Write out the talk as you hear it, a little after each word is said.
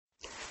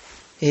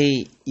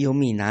読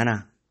み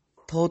7、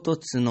唐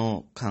突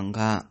の感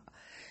が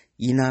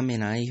否め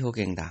ない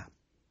表現だ。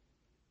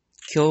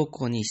強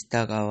固に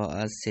従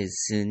わせ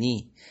ず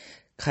に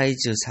懐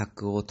柔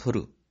策を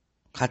取る。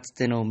かつ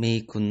ての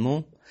名君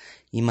も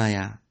今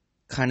や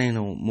金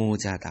の亡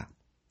者だ。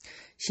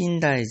新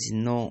大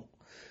臣の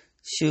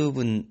修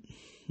文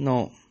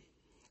の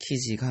記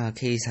事が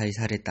掲載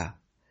された。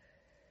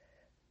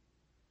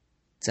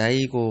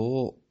在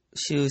後を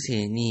終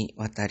生に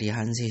わたり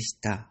反省し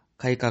た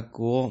改革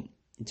を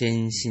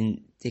全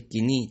身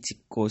的に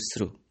実行す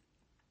る。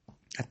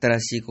新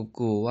しい国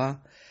王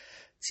は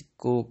実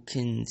行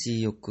権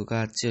持欲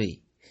が強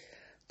い。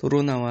ト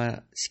ロナ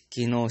ワ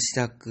式の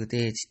施策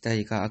で事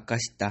態が悪化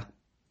した。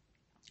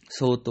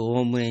相当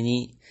を胸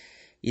に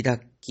抱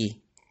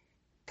き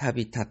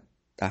旅立っ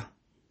た。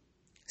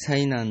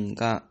災難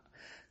が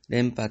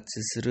連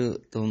発す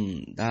るど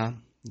んだ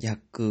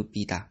役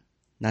日だ。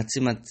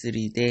夏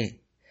祭りで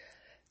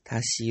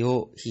たし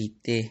を引い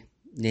て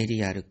練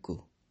り歩く。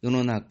世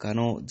の中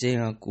の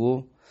善悪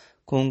を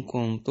こん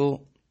こん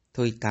と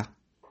説いた。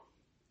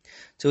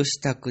女子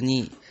宅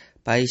に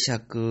売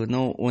借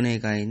のお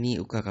願いに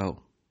伺う。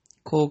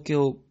公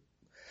共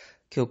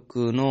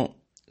局の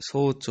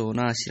総長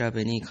な調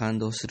べに感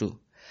動する。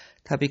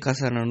度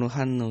重なる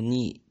反応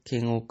に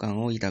嫌悪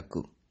感を抱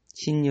く。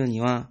親友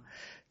には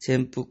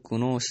潜伏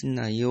の信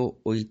頼を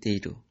置いてい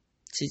る。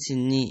知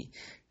人に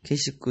下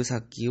宿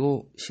先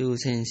を修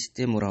繕し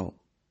てもらう。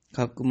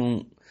学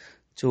問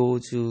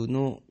成就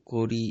の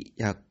ご利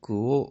益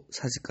を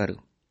授かる。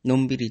の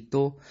んびり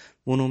と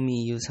物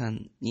見遊山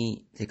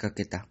に出か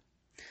けた。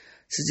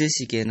涼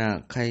しげ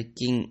な解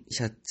禁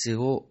シャツ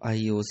を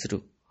愛用す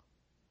る。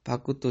パ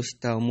クッとし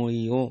た思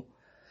いを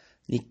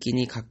日記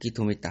に書き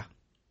留めた。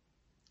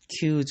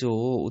救助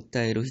を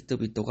訴える人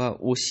々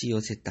が押し寄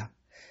せた。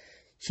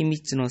秘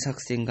密の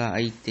作戦が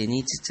相手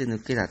に筒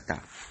抜けだっ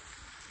た。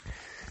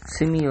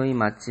住みよい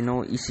町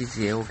の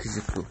礎を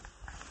築く。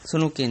そ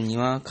の件に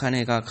は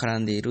金が絡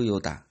んでいるよ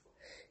うだ。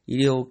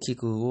医療器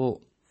具を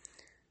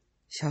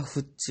煮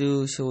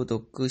沸消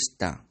毒し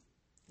た。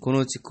こ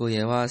の事故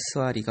へは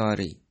座りが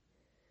悪い。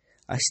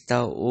明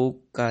日お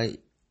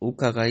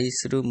伺い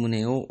する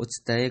旨をお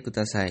伝えく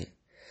ださい。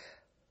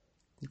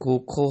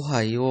ご後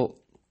輩を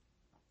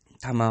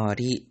賜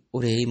り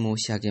お礼申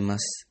し上げま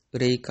す。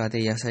憂い下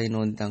で野菜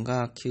の値段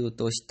が急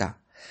騰した。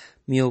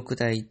身を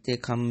砕いて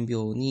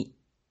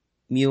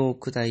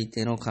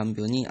の看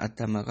病に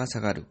頭が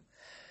下がる。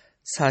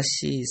差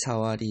し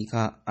障り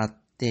があっ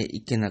て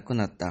いけなく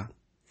なった。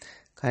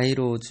街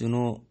路樹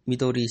の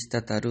緑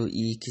滴る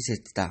いい季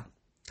節だ。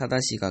た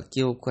だし楽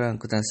器をご覧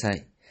くださ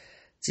い。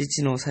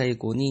父の最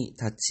後に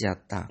立ち会っ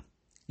た。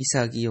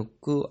潔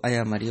く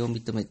誤りを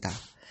認めた。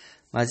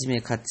真面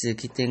目かつ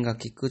起点が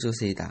利く女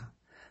性だ。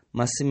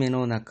マス目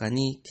の中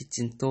にき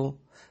ちんと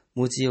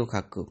文字を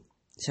書く。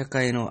社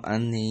会の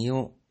安寧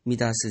を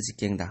乱す事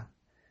件だ。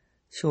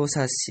小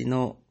冊子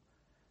の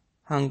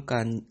反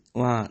感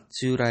は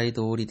従来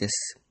通りで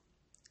す。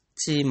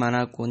血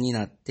眼に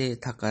なって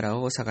宝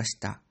を探し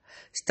た。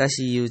親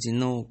しい友人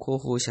の候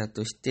補者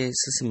として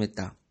進め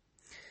た。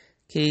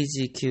刑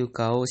事休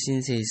暇を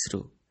申請す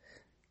る。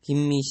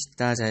吟味し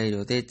た材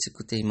料で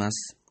作っていま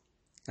す。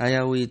危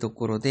ういと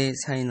ころで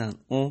災難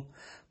を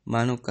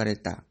免れ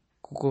た。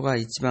ここが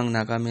一番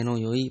眺めの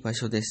良い場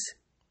所です。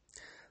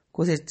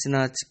古刹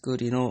な作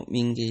りの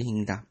民芸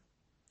品だ。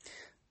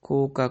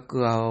広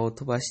角泡を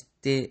飛ばし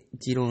て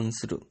議論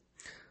する。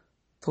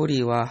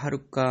鳥は遥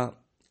か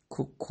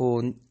空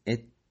港へ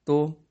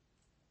と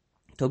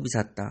飛び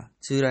去った。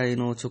従来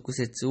の直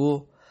接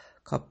を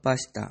かっぱ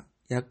した。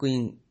役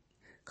員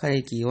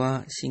会議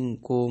は進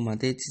行ま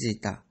で続い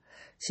た。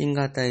新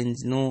型エン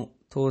ジンを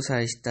搭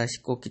載した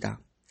飛行機だ。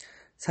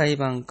裁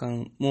判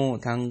官も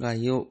弾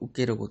劾を受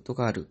けること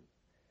がある。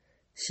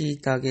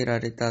虐げら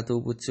れた動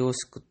物を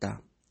救っ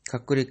た。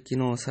学歴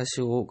の詐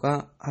称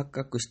が発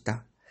覚し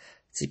た。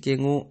事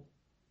件を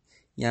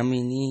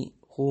闇に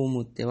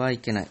葬ってはい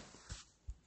けない。